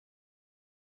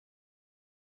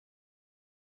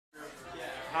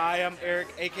Hi, I'm Eric,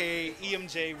 aka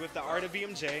EMJ with the Art of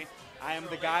EMJ. I am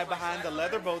the guy behind the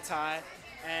leather bow tie,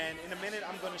 and in a minute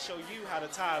I'm going to show you how to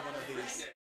tie one of these.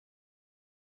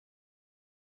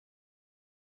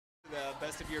 The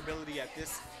best of your ability at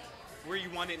this, where you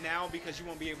want it now, because you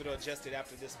won't be able to adjust it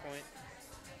after this point.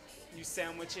 You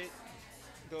sandwich it,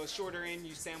 the shorter end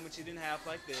you sandwich it in half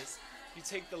like this. You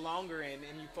take the longer end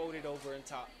and you fold it over on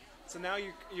top. So now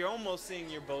you're almost seeing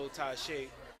your bow tie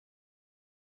shape.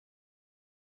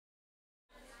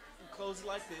 Close it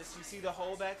like this. You see the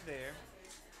hole back there.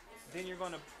 Then you're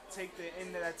going to take the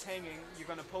end that's hanging. You're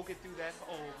going to poke it through that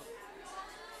hole.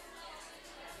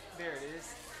 There it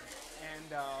is.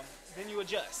 And then you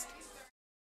adjust.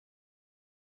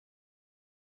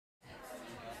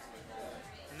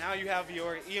 And now you have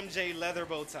your EMJ leather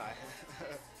bow tie.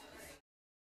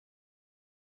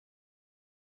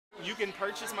 You can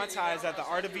purchase my ties at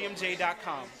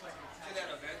theartofemj.com.